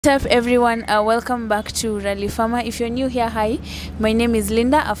What's up everyone, welcome back to Radiopharmacy. If you're new here, hi, my name is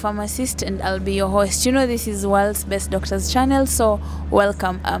Linda, a pharmacist, and I'll be your host. You know, this is World's Best Doctors channel, so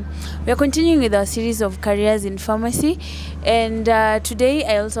welcome. We are continuing with our series of careers in pharmacy, and today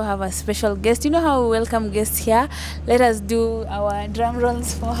I also have a special guest. You know how we welcome guests here? Let us do our drum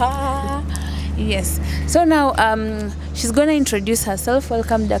rolls for her. Yes, so now she's gonna introduce herself.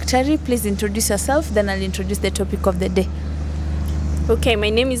 Welcome, Dr. Please introduce yourself, then I'll introduce the topic of the day. Okay, my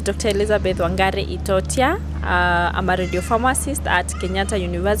name is Dr. Elizabeth Itotia. I'm a radiopharmacist at Kenyatta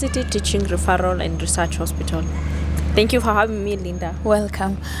University Teaching, Referral and Research Hospital. Thank you for having me, Linda.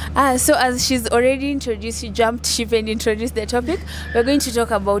 Welcome. So as she's already introduced, you jumped ship and introduced the topic. We're going to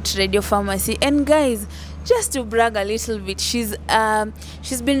talk about radiopharmacy. And guys, just to brag a little bit, she's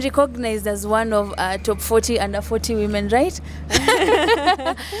been recognized as one of top 40 under 40 women, right?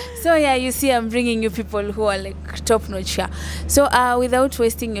 So yeah, you see, I'm bringing you people who are like top notch here. So without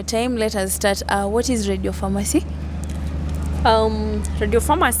wasting your time, let us start. What is radiopharmacy?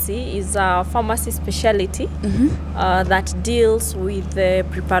 Radiopharmacy is a pharmacy specialty that deals with the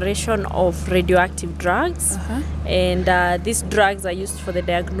preparation of radioactive drugs, and these drugs are used for the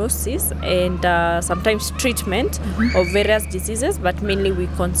diagnosis and sometimes treatment of various diseases, but mainly we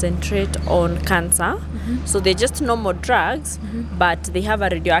concentrate on cancer. So they're just normal drugs, but they have a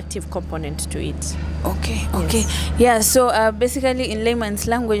radioactive component to it. Okay, okay. Yes. Yeah, so basically in layman's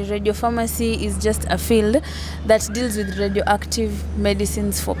language, radiopharmacy is just a field that deals with radioactive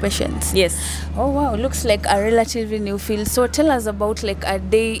medicines for patients. Yes. Oh wow, looks like a relatively new field. So tell us about like a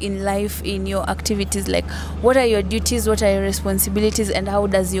day in life in your activities. Like, what are your duties, what are your responsibilities, and how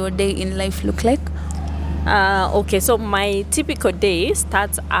does your day in life look like? Okay, so my typical day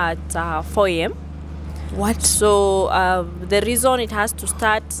starts at 4 a.m. What? So the reason it has to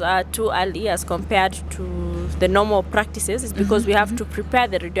start too early as compared to the normal practices is because we have to prepare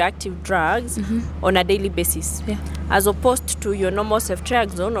the radioactive drugs on a daily basis, as opposed to your normal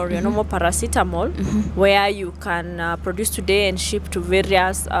ceftriaxone or your normal paracetamol, where you can produce today and ship to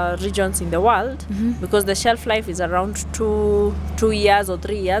various regions in the world, because the shelf life is around 2 years or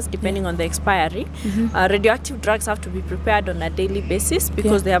 3 years depending on the expiry. Radioactive drugs have to be prepared on a daily basis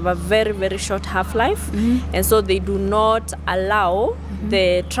because they have a very, very short half-life. And so they do not allow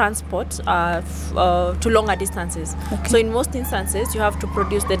the transport to longer distances. So in most instances, you have to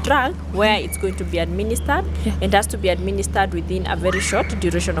produce the drug where it's going to be administered. It has to be administered within a very short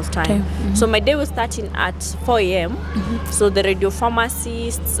duration of time. So my day will start in at 4 a.m. So the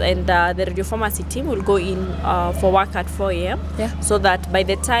radiopharmacists and the radiopharmacy team will go in for work at 4 a.m. So that by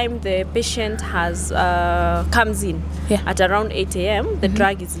the time the patient has comes in at around 8 a.m., the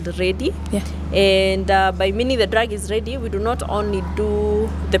drug is ready. And by meaning the drug is ready, we do not only do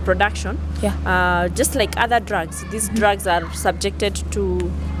the production, just like other drugs. These drugs are subjected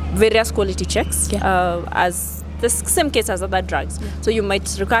to various quality checks as the same case as other drugs. So you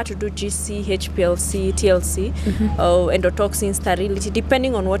might require to do GC, HPLC, TLC, endotoxin, sterility,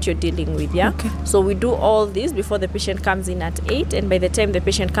 depending on what you're dealing with. So we do all this before the patient comes in at 8, and by the time the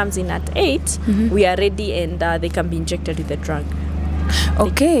patient comes in at 8, we are ready and they can be injected with the drug.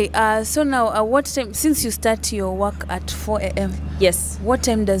 Okay, so now what time, since you start your work at 4 a.m. Yes. What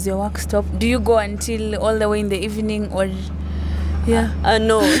time does your work stop? Do you go until all the way in the evening, or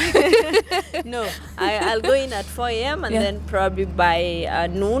no. No, I'll go in at 4 a.m. and then probably by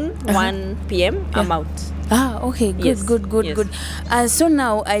noon, 1 p.m. I'm out. Okay, good, good. So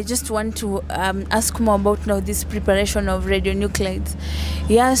now I just want to ask more about now this preparation of radionuclides.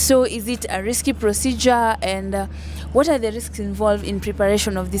 So is it a risky procedure, and what are the risks involved in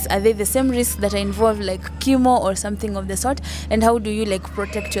preparation of this? Are they the same risks that are involved like chemo or something of the sort? And how do you like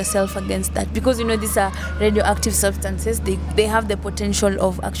protect yourself against that? Because you know these are radioactive substances, they have the potential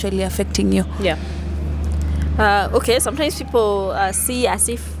of actually affecting you. Okay, sometimes people see as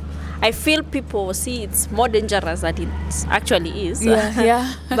if, I feel people see it's more dangerous than it actually is.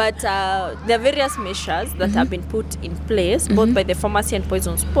 But there are various measures that have been put in place, both by the Pharmacy and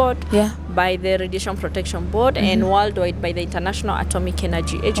Poisons Board, by the Radiation Protection Board, and worldwide by the International Atomic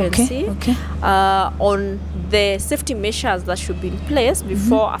Energy Agency, on the safety measures that should be in place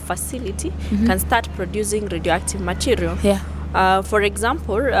before a facility can start producing radioactive material. For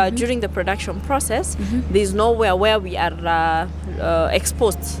example, during the production process, there is nowhere where we are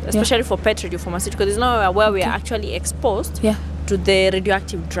exposed, especially for PET radiopharmaceutical. There's nowhere where we are actually exposed to the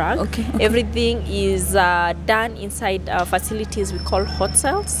radioactive drug. Okay. Everything is done inside facilities we call hot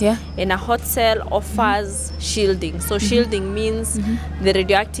cells. Yeah. And a hot cell offers shielding. So shielding means the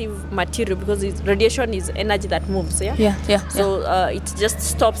radioactive material, because radiation is energy that moves. So it just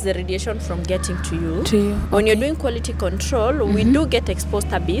stops the radiation from getting to you. When you're doing quality control, we do get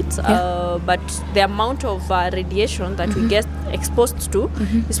exposed a bit, but the amount of radiation that we get exposed to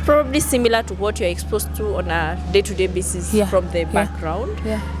is probably similar to what you're exposed to on a day-to-day basis from the background.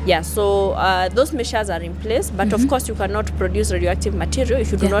 So those measures are in place, but of course you cannot produce radioactive material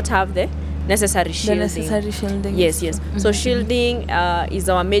if you do not have the necessary shielding. Yes. So shielding is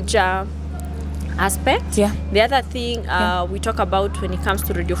our major aspect. The other thing we talk about when it comes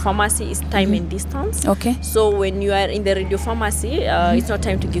to radiopharmacy is time and distance. So when you are in the radiopharmacy, it's not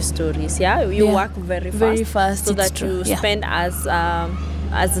time to give stories. You work very fast so that you spend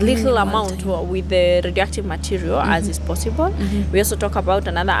as little amount with the radioactive material as is possible. We also talk about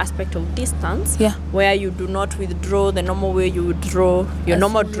another aspect of distance, where you do not withdraw the normal way you withdraw your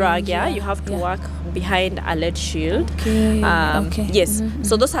normal drug. You have to work behind a lead shield.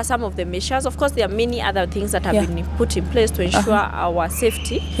 So those are some of the measures. Of course, there are many other things that have been put in place to ensure our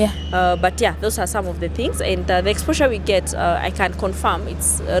safety. But those are some of the things. And the exposure we get, I can confirm,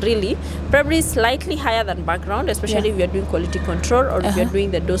 it's really probably slightly higher than background, especially if you're doing quality control or if you're doing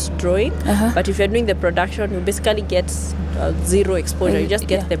the dose drawing. But if you're doing the production, you basically get zero exposure. You just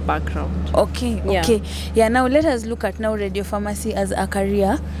get the background. Now let us look at now radiopharmacy as a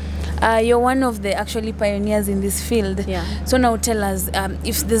career. You're one of the actually pioneers in this field. So now tell us,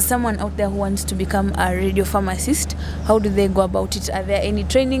 if there's someone out there who wants to become a radiopharmacist, how do they go about it? Are there any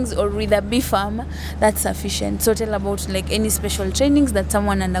trainings, or with a B-Pharm that's sufficient? So tell about like any special trainings that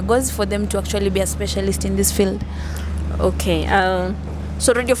someone undergoes for them to actually be a specialist in this field.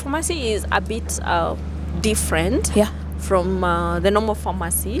 So radiopharmacy is a bit different from the normal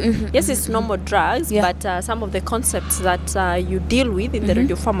pharmacy. Yes, it's normal drugs, but some of the concepts that you deal with in the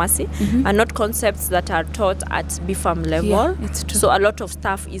radiopharmacy are not concepts that are taught at B-Pharm level. It's true. So a lot of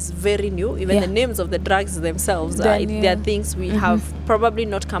stuff is very new. Even the names of the drugs themselves, they are things we have probably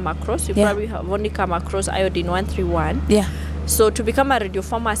not come across. You probably have only come across iodine 131. So to become a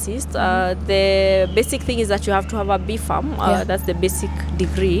radiopharmacist, the basic thing is that you have to have a B-Pharm. That's the basic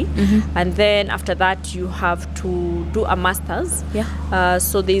degree. And then after that, you have to do a master's.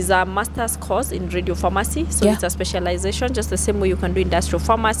 So there's a master's course in radiopharmacy. So it's a specialization, just the same way you can do industrial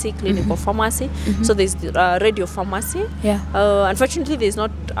pharmacy, clinical pharmacy. So there's radiopharmacy. Unfortunately, there's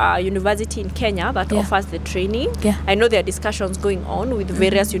not a university in Kenya that offers the training. I know there are discussions going on with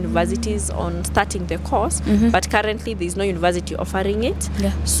various universities on starting the course, but currently there's no university offering it.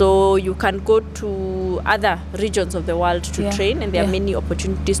 So you can go to other regions of the world to train, and there are many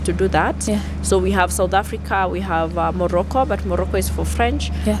opportunities to do that. So we have South Africa, we have Morocco, but Morocco is for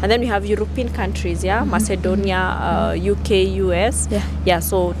French. And then we have European countries, Macedonia, UK, US.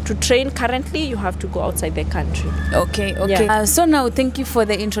 So to train currently, you have to go outside the country. So now thank you for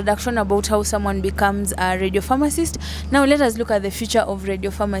the introduction about how someone becomes a radiopharmacist. Now let us look at the future of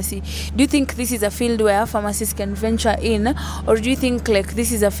radiopharmacy. Do you think this is a field where pharmacists can venture in, or do you think like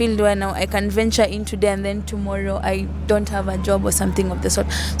this is a field where now I can venture in today and then tomorrow I don't have a job or something of the sort?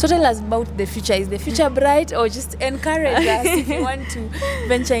 So tell us about the future. Is the future bright, or just encourage us if you want to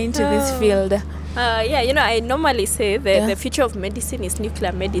venture into this field? I normally say the future of medicine is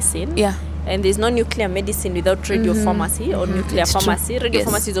nuclear medicine. And there's no nuclear medicine without radiopharmacy or nuclear pharmacy.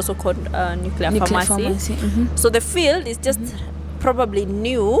 Radiopharmacy is also called nuclear pharmacy. So the field is just probably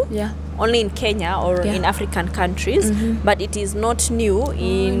new only in Kenya or in African countries, but it is not new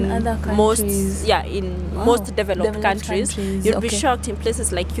in other most countries. Most developed countries. You'll be shocked in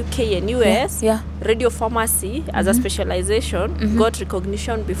places like UK and US. Radiopharmacy as a specialization got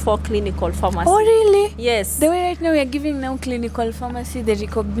recognition before clinical pharmacy. Oh really? Yes. The way right now we are giving now clinical pharmacy the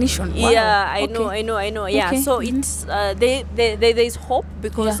recognition. I know. So it's there is hope,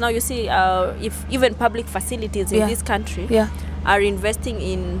 because now you see if even public facilities in this country are investing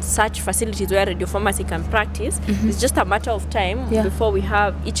in such facilities where radiopharmacy can practice. It's just a matter of time before we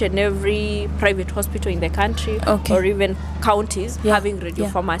have each and every private hospital in the country or even counties having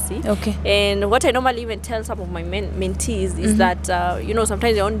radiopharmacy. And what I normally even tell some of my mentees is that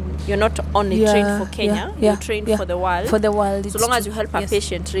sometimes you're not only trained for Kenya, you're trained for the world. So long as you help a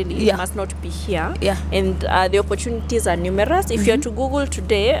patient, really, it must not be here. And the opportunities are numerous. If you're to Google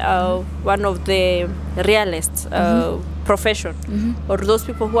today, one of the realest profession or those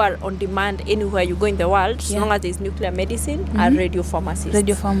people who are on demand anywhere you go in the world, as long as there's nuclear medicine, are radiopharmacists.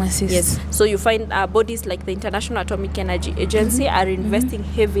 Radiopharmacists. Yes. So you find bodies like the International Atomic Energy Agency are investing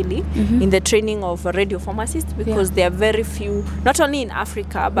heavily in the training of radiopharmacists, because there are very few, not only in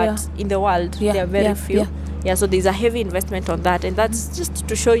Africa, but in the world, there are very few. Yeah, so there's a heavy investment on that, and that's just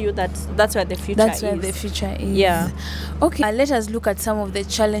to show you that that's where the future is. That's where the future is. Yeah. Okay, let us look at some of the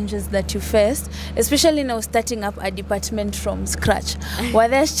challenges that you faced, especially now starting up a department from scratch. Were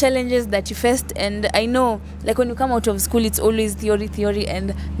there challenges that you faced? And I know, like, when you come out of school, it's always theory,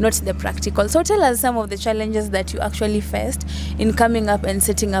 and not the practical. So tell us some of the challenges that you actually faced in coming up and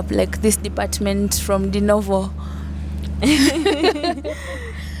setting up, like, this department from de novo.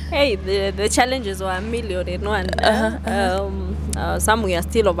 Hey, the challenges were a million, you know, and some we are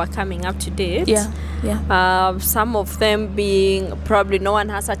still overcoming up to date. Some of them being probably no one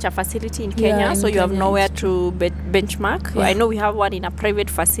has such a facility in Kenya, so you have nowhere to benchmark. I know we have one in a private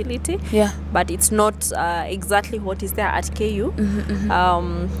facility, but it's not exactly what is there at KU.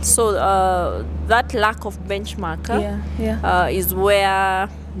 So that lack of benchmark is where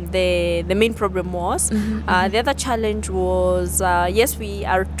the main problem was. The other challenge was, yes, we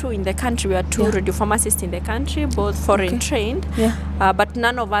are two in the country. We are two radiopharmacists in the country, both foreign trained, but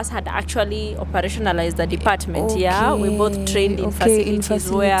none of us had actually operationalized the department. We both trained in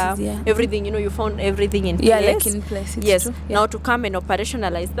facilities where everything, you know, you found everything in place. Like in place. Yes. Now to come and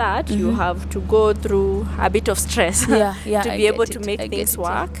operationalize that, you have to go through a bit of stress to be able to make things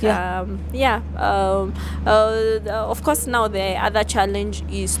work. Of course, now the other challenge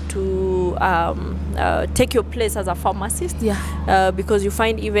is to take your place as a pharmacist, because you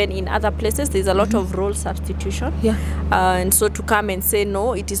find even in other places there's a lot of role substitution, and so to come and say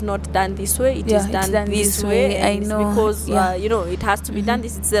no, it is not done this way, it is done this way, and I know, because you know, it has to be done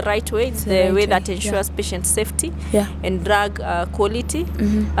this, it's the right way, it's the way that ensures patient safety and drug quality.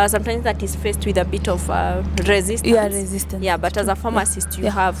 Sometimes that is faced with a bit of resistance. But as a pharmacist, you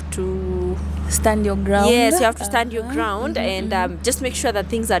have to stand your ground. Yes, you have to stand your ground and just make sure that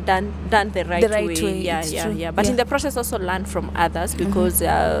things are done the right way. But in the process, also learn from others, because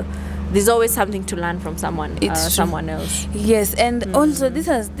there's always something to learn from someone else. Yes, and also these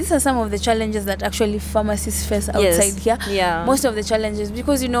are some of the challenges that actually pharmacists face outside here. Most of the challenges,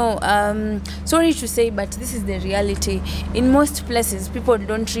 because, you know, sorry to say, but this is the reality. In most places, people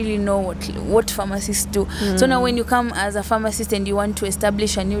don't really know what pharmacists do. So now when you come as a pharmacist and you want to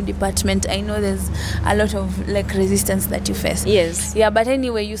establish a new department, I know there's a lot of, like, resistance that you face. But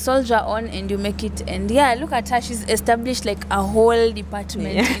anyway, you soldier on and you make it. And look at her, she's established like a whole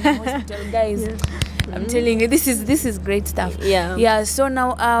department in a hospital. Guys, I'm telling you, this is great stuff. So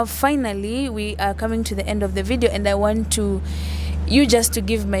now finally we are coming to the end of the video, and I want you just to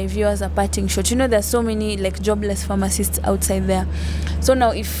give my viewers a parting shot. You know, there's so many, like, jobless pharmacists outside there. So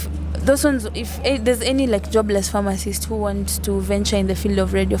now if there's any, like, jobless pharmacist who wants to venture in the field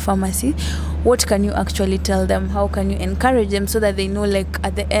of radiopharmacy, what can you actually tell them? How can you encourage them so that they know, like,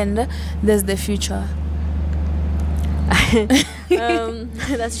 at the end there's the future?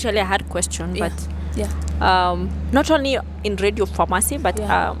 That's actually a hard question, but not only in radiopharmacy, but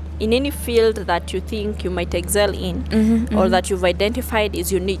in any field that you think you might excel in, or that you've identified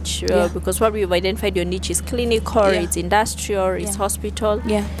is your niche, because what we've identified your niche is clinical, it's industrial, it's hospital.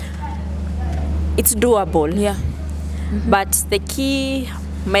 It's doable. But the key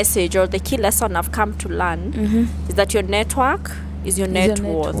message or the key lesson I've come to learn is that your network is your net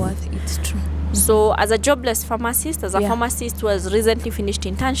worth. It's true. So as a jobless pharmacist, as a pharmacist who has recently finished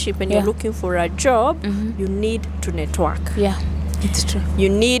internship and you're looking for a job, you need to network. It's true. You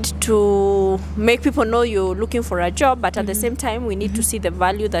need to make people know you're looking for a job, but at the same time, we need to see the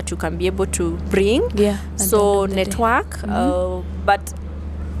value that you can be able to bring. So network, but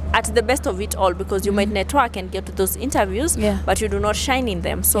at the best of it all, because you might network and get to those interviews, but you do not shine in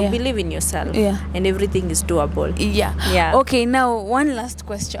them. So believe in yourself, and everything is doable. Okay, now one last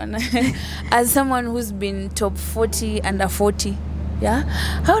question. As someone who's been top 40 under 40,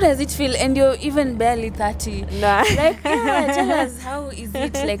 how does it feel? And you're even barely 30. Like, tell us, how is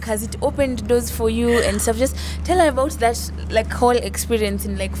it? Like, has it opened doors for you and stuff? Just tell us about that, like, whole experience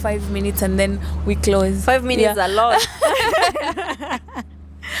in like 5 minutes, and then we close. 5 minutes a lot.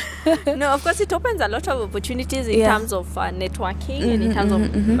 No, of course, it opens a lot of opportunities in terms of networking, and in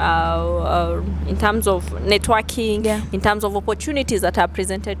terms of networking, in terms of opportunities that are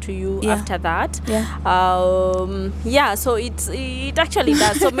presented to you after that. So it actually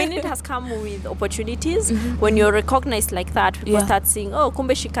does. So many it has come with opportunities. When you're recognized like that, people start saying, oh,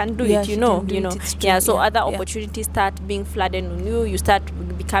 kumbe she can do it, you know. So other opportunities start being flooded on you. You start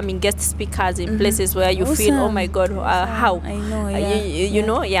becoming guest speakers in places where you feel, oh my God, how? I know, you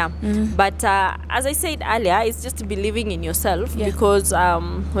know, But as I said earlier, it's just believing in yourself, because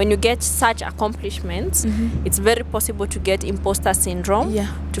when you get such accomplishments, it's very possible to get imposter syndrome,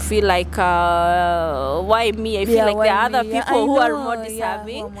 to feel like, why me? I feel like there are other people who are more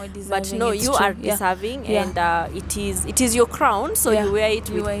deserving, but no, you are deserving, and it is your crown, so you wear it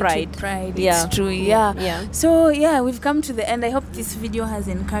with pride. It's true. So we've come to the end. I hope this video has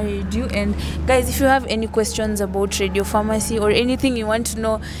encouraged you. And guys, if you have any questions about Radiopharmacy or anything you want to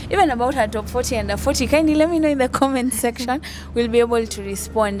know, even about her top 40 under 40, kindly let me know in the comment section. We'll be able to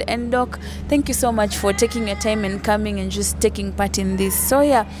respond. And Doc, thank you so much for taking your time and coming and just taking part in this. So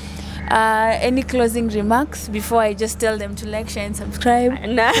any closing remarks before I just tell them to like, share and subscribe?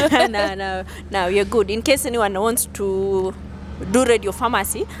 No, you're good. In case anyone wants to do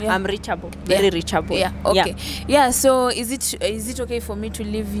Radiopharmacy, I'm reachable, very reachable. So is it okay for me to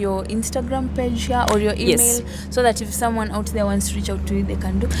leave your Instagram page here or your email, so that if someone out there wants to reach out to you, they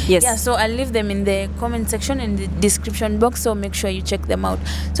can do? So I'll leave them in the comment section and the description box, so make sure you check them out.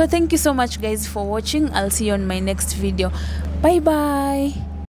 So thank you so much guys for watching. I'll see you on my next video. Bye bye.